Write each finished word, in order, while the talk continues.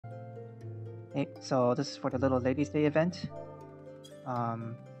Hey, so this is for the Little Ladies Day event.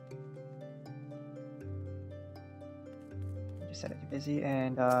 Just set it to busy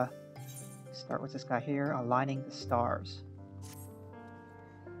and start with this guy here, aligning the stars.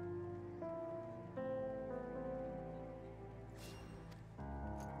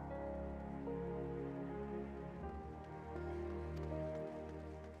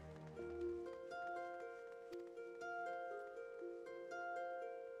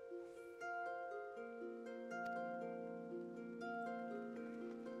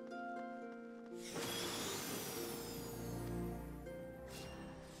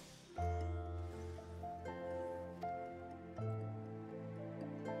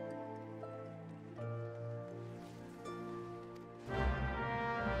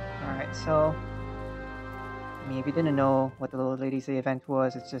 Alright, so I mean, if you didn't know what the Little Ladies Day event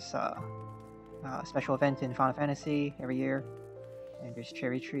was, it's just a special event in Final Fantasy every year. And there's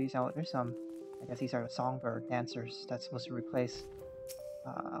cherry trees. Oh, there's some, I guess these are songbird dancers that's supposed to replace,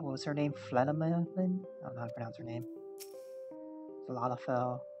 what was her name? Flenamelin? I don't know how to pronounce her name.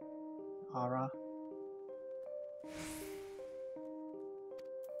 Zalalafel, Ara.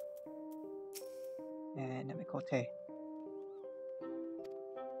 And Mikote.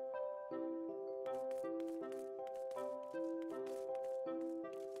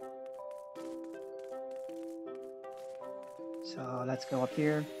 So let's go up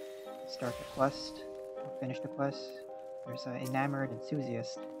here, start the quest, or finish the quest. There's an enamored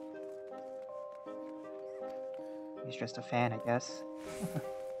enthusiast. He's just a fan, I guess.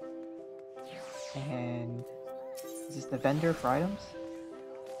 And is this the vendor for items?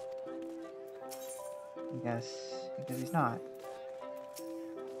 I guess he's not.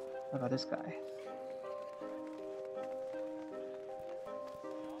 What about this guy?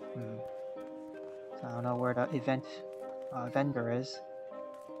 So I don't know where the event vendor is.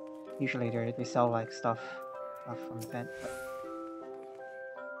 Usually they sell like stuff from the event, but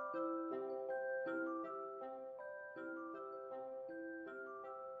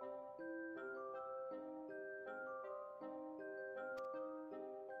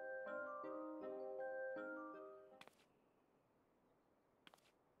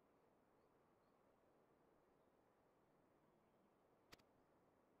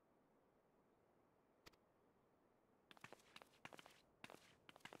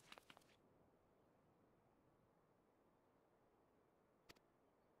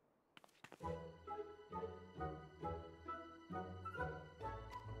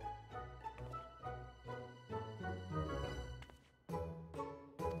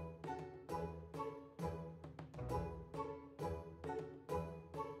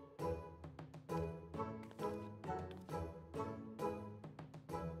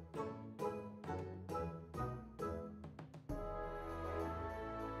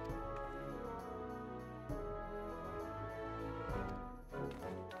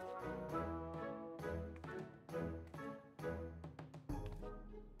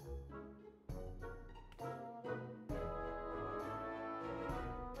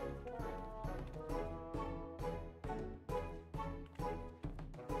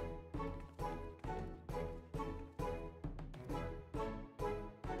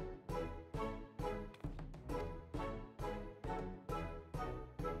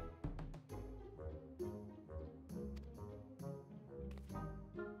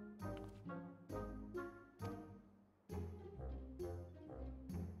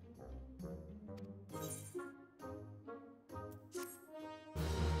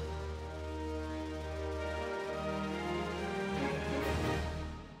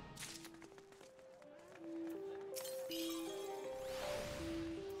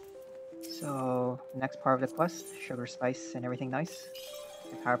so the next part of the quest, sugar, spice, and everything nice.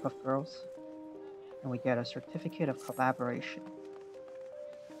 The Powerpuff Girls, and we get a certificate of collaboration.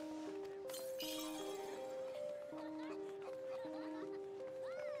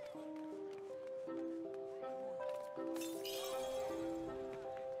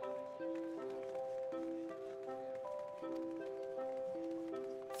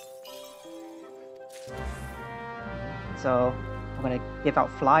 So I'm gonna give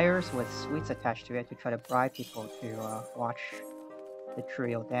out flyers with sweets attached to it to try to bribe people to watch the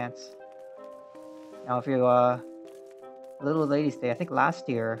trio dance. Now, if you Little Ladies Day, I think last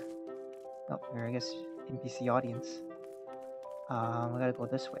year, or I guess NPC audience, we gotta go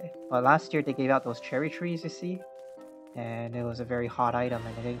this way. But last year they gave out those cherry trees, you see, and it was a very hot item,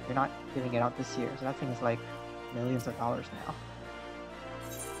 and they're not giving it out this year, so that thing is like millions of dollars now.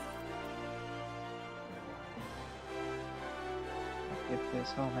 Give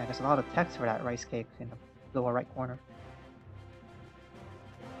this. Oh man, there's a lot of text for that rice cake in the lower right corner.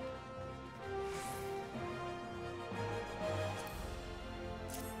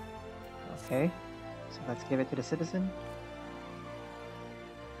 Okay, so let's give it to the citizen.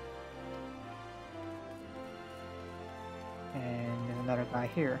 And there's another guy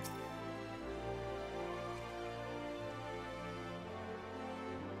here.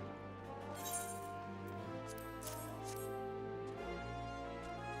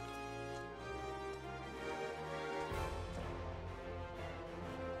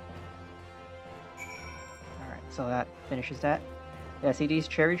 Alright, so that finishes that. Yeah, see these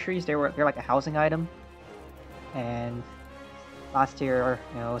cherry trees, they're like a housing item. And last year,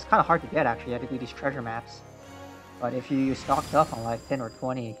 it was kind of hard to get actually. You had to do these treasure maps. But if you stocked up on like 10 or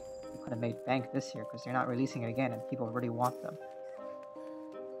 20, you could have made bank this year because they're not releasing it again and people really want them.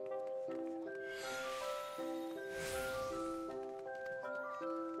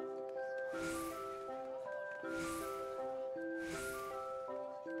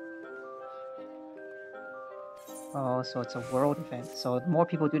 Oh, so it's a world event. So the more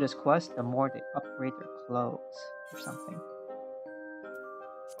people do this quest, the more they upgrade their clothes or something.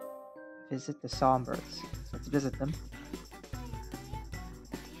 Visit the songbirds. So let's visit them.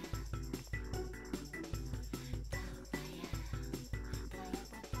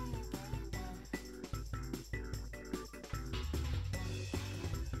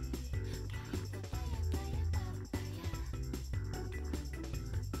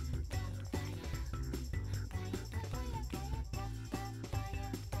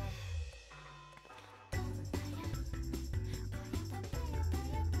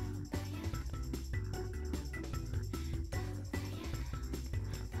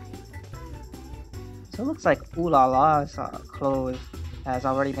 So it looks like Ulala's clothes has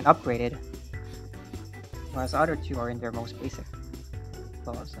already been upgraded, whereas the other two are in their most basic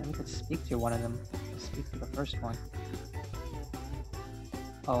clothes. And we could speak to one of them. Let's speak to the first one.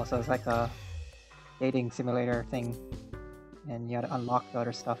 Oh, so it's like a dating simulator thing, and you gotta unlock the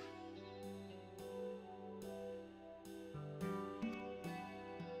other stuff.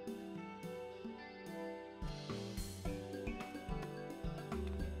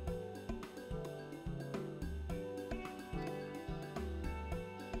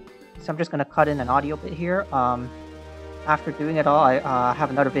 So I'm just going to cut in an audio bit here. After doing it all, I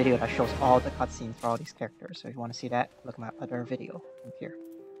have another video that shows all the cutscenes for all these characters. So if you want to see that, look at my other video from here.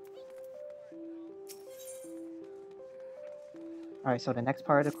 Alright, so the next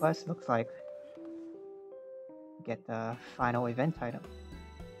part of the quest looks like get the final event item.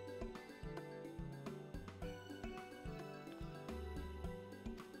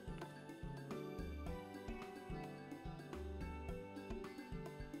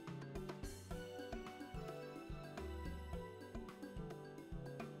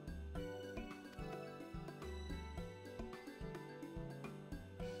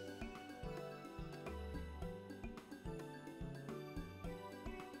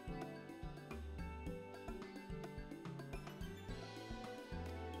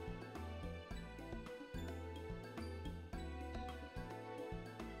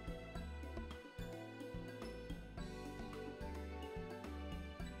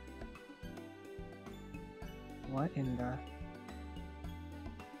 What in the...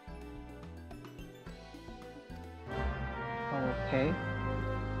 Okay.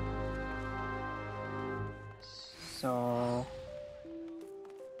 So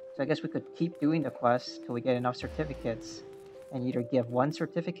I guess we could keep doing the quest till we get enough certificates and either give 1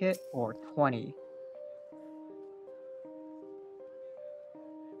 certificate or 20.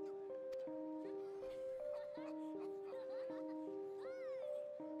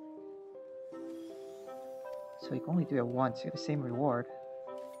 So you can only do it once, you get the same reward.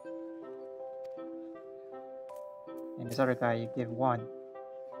 And this other guy, you give 1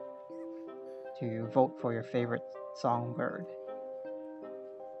 to vote for your favorite songbird.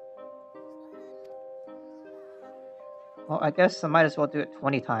 Well, I guess I might as well do it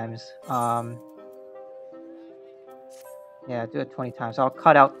 20 times. Yeah, do it 20 times. I'll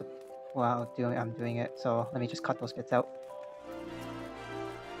cut out the... Well, I'm doing it, so let me just cut those bits out.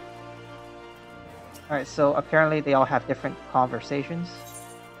 Alright, so apparently they all have different conversations.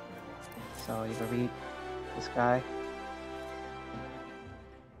 So you can read this guy.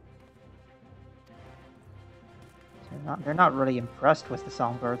 So they're not really impressed with the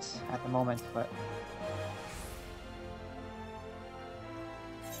songbirds at the moment, but...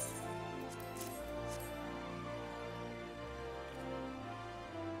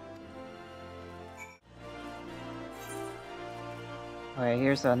 Okay,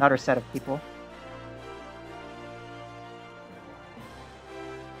 here's another set of people.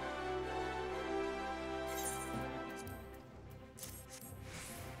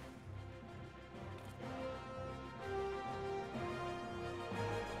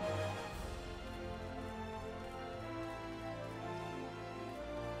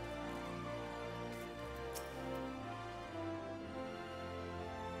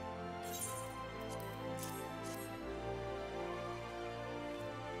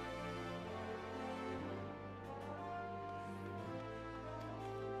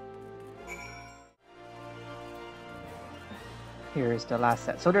 here's the last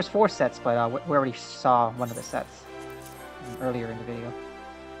set. So there's 4 sets, but we already saw one of the sets earlier in the video.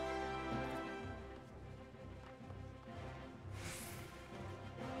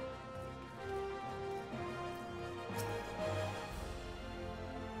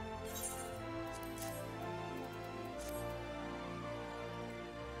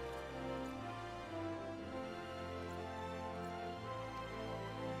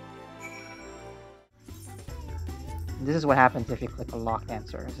 This is what happens if you click a locked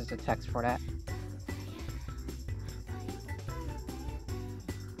answer. This is the text for that.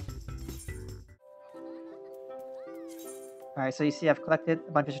 Alright, so you see I've collected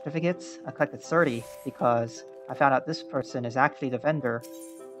a bunch of certificates. I collected 30 because I found out this person is actually the vendor.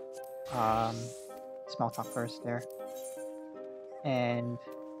 Small talk first there. And,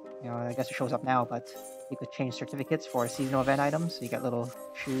 you know, I guess it shows up now, but you could change certificates for seasonal event items. So you get little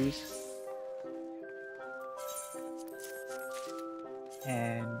shoes.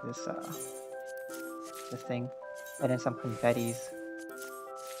 And this thing, and then some confettis.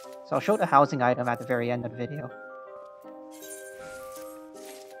 So I'll show the housing item at the very end of the video.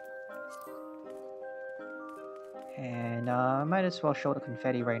 And I might as well show the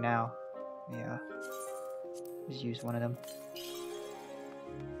confetti right now. Yeah, just use one of them.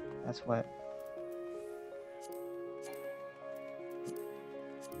 That's what.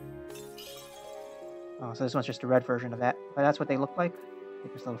 Oh, so this one's just a red version of that, but that's what they look like.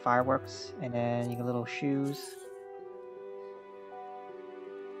 There's little fireworks, and then you get little shoes.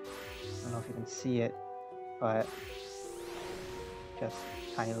 I don't know if you can see it, but just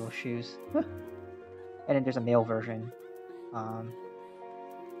tiny little shoes. And then there's a male version.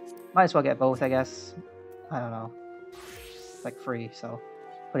 Might as well get both, I guess. I don't know. It's like free, so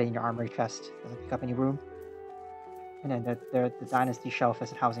put it in your armory chest. Doesn't take up any room. And then the Dynasty shelf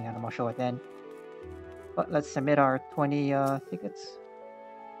is a housing item. I'll show it then. But let's submit our 20 tickets.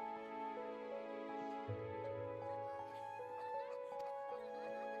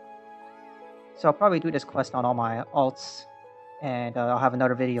 So I'll probably do this quest on all my alts, and I'll have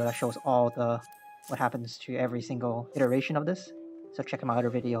another video that shows all what happens to every single iteration of this. So check out my other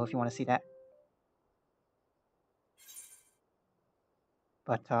video if you want to see that.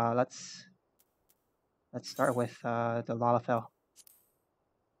 But let's start with the Lalafell.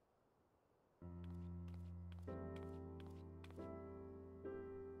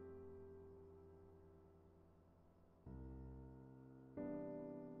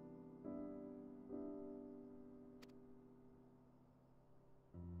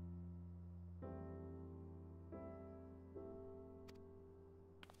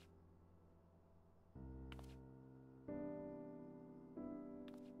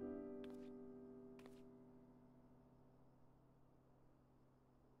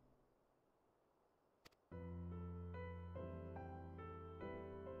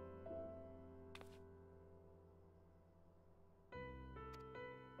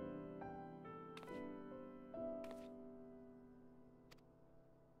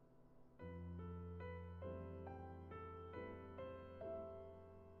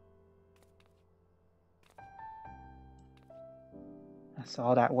 So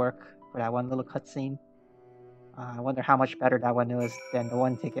all that work for that one little cutscene. I wonder how much better that one is than the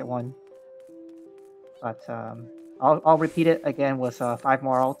one ticket one. But I'll repeat it again with 5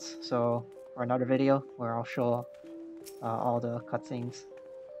 more alts. So for another video where I'll show all the cutscenes.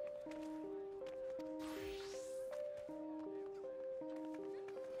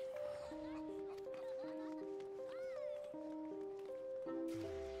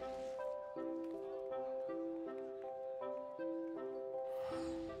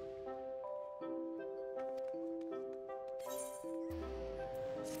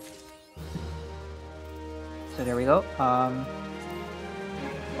 So there we go.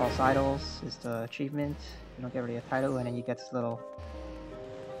 False Idols is the achievement. You don't get really a title, and then you get this little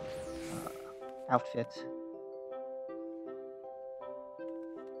outfit.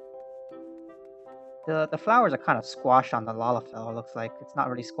 The flowers are kind of squashed on the Lalafell. It looks like it's not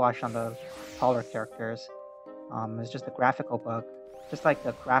really squashed on the taller characters. It's just a graphical bug, just like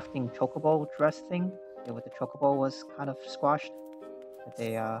the crafting chocobo dress thing. With the chocobo was kind of squashed, but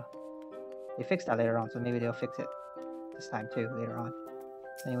they fixed that later on, so maybe they'll fix it this time too later on.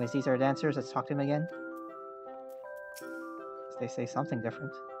 Anyways, these are dancers. Let's talk to them again. They say something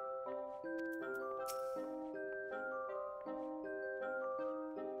different.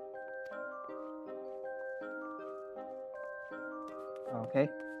 Okay.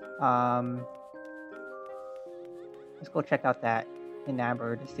 Let's go check out that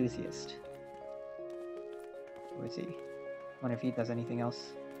enamored enthusiast. Where is he? Wonder if he does anything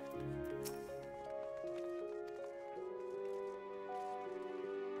else.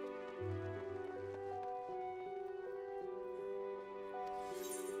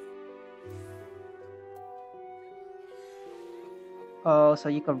 Oh, so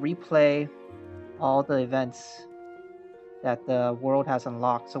you can replay all the events that the world has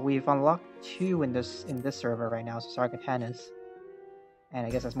unlocked. So we've unlocked 2 in this server right now, so Sargatanas. And I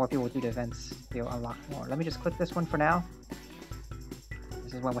guess as more people do the events, they'll unlock more. Let me just click this one for now.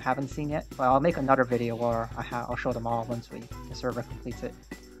 This is one we haven't seen yet, but I'll make another video where I'll show them all once the server completes it.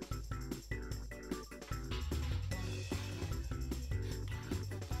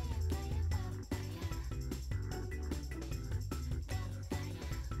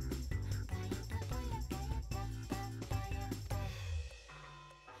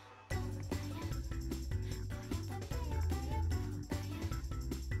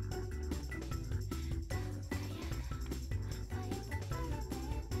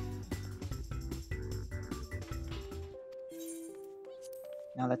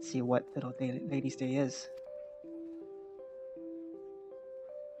 Now let's see what Little Lady's Day is.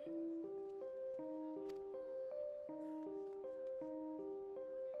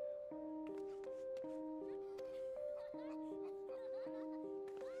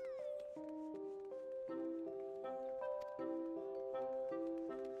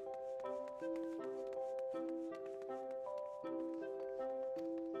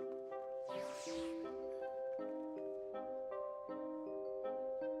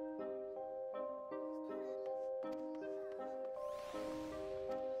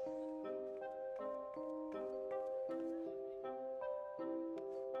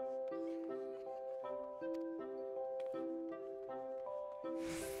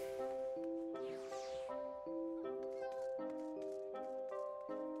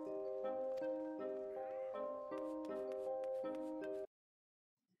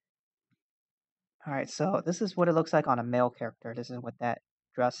 Alright, so this is what it looks like on a male character. This is what that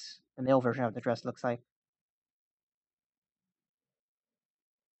dress, the male version of the dress, looks like.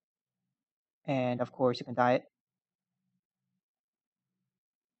 And of course, you can dye it.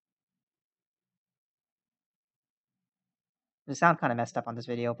 The sound kind of messed up on this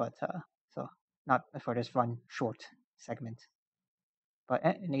video, but so not for this one short segment. But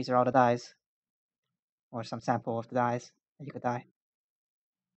and these are all the dyes, or some sample of the dyes that you could dye.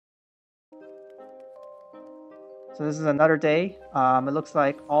 So this is another day. It looks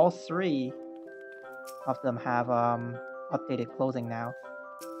like all 3 of them have updated clothing now.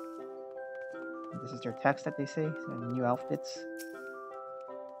 And this is their text that they say, so new outfits.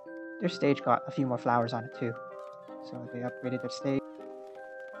 Their stage got a few more flowers on it too, so they upgraded their stage.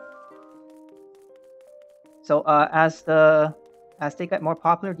 So as they get more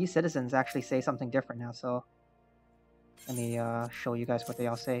popular, these citizens actually say something different now. So let me show you guys what they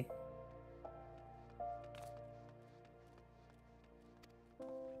all say.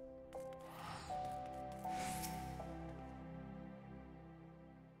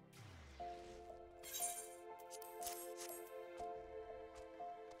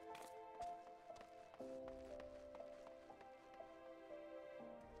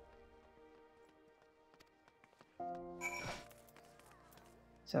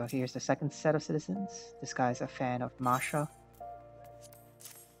 So here's the second set of citizens. This guy's a fan of Masha.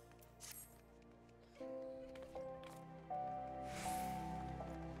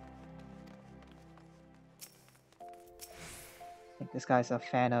 I think this guy's a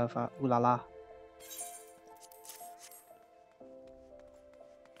fan of Ulala.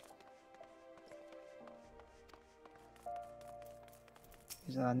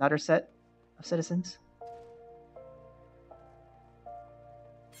 Here's another set of citizens.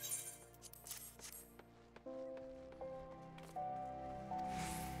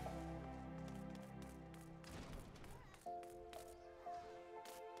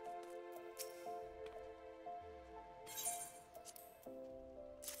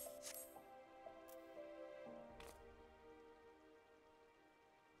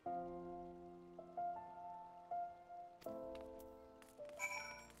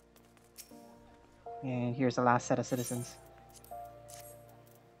 And here's the last set of citizens.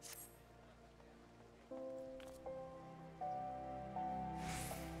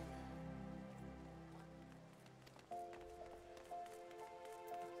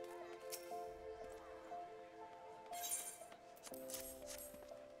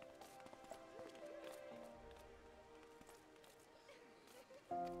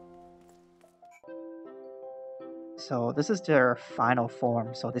 So this is their final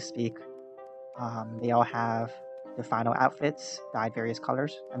form, so to speak. They all have their final outfits dyed various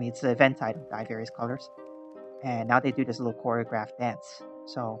colors. I mean, it's an event item dyed various colors. And now they do this little choreographed dance.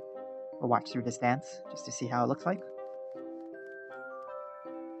 So we'll watch through this dance just to see how it looks like.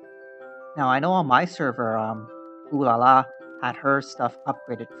 Now I know on my server, Ulala had her stuff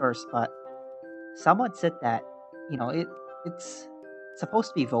upgraded first, but someone said that, you know, it's supposed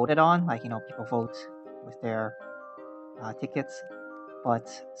to be voted on, like, you know, people vote with their tickets, but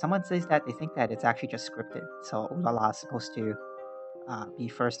someone says that they think that it's actually just scripted. So Ulala is supposed to be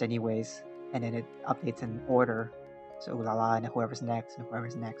first anyways, and then it updates in order. So Ulala and whoever's next and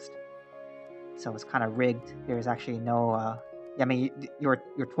whoever's next. So it's kind of rigged. There's actually no. I mean, your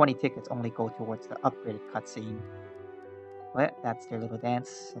 20 tickets only go towards the upgraded cutscene. But that's their little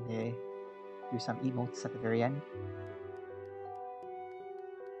dance, and they do some emotes at the very end.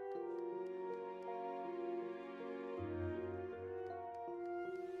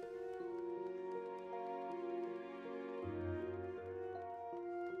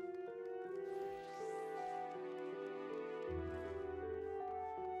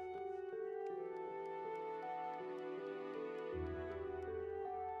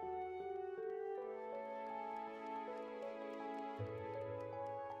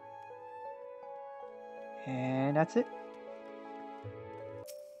 And that's it.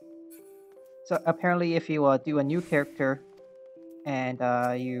 So apparently if you do a new character and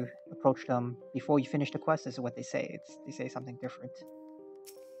you approach them before you finish the quest, this is what they say. They say something different.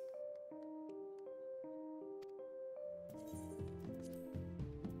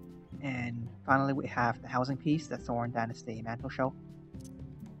 And finally we have the housing piece, the Thorn Dynasty Mantle Show.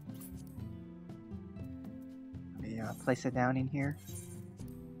 Let me place it down in here.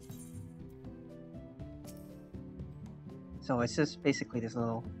 So it's just basically this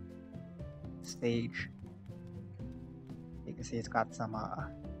little stage. You can see it's got some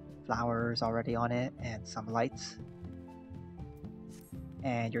flowers already on it and some lights.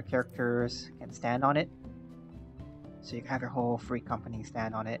 And your characters can stand on it. So you can have your whole free company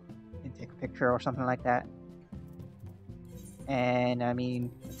stand on it and take a picture or something like that. And I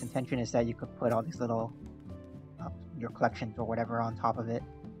mean, its intention is that you could put all these little, your collections or whatever on top of it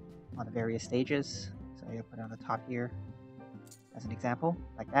on the various stages. So you put it on the top here as an example,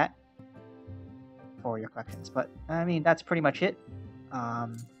 like that, for your collections. But I mean, that's pretty much it.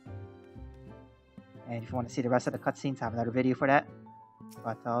 And if you want to see the rest of the cutscenes, I have another video for that.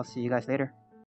 But I'll see you guys later.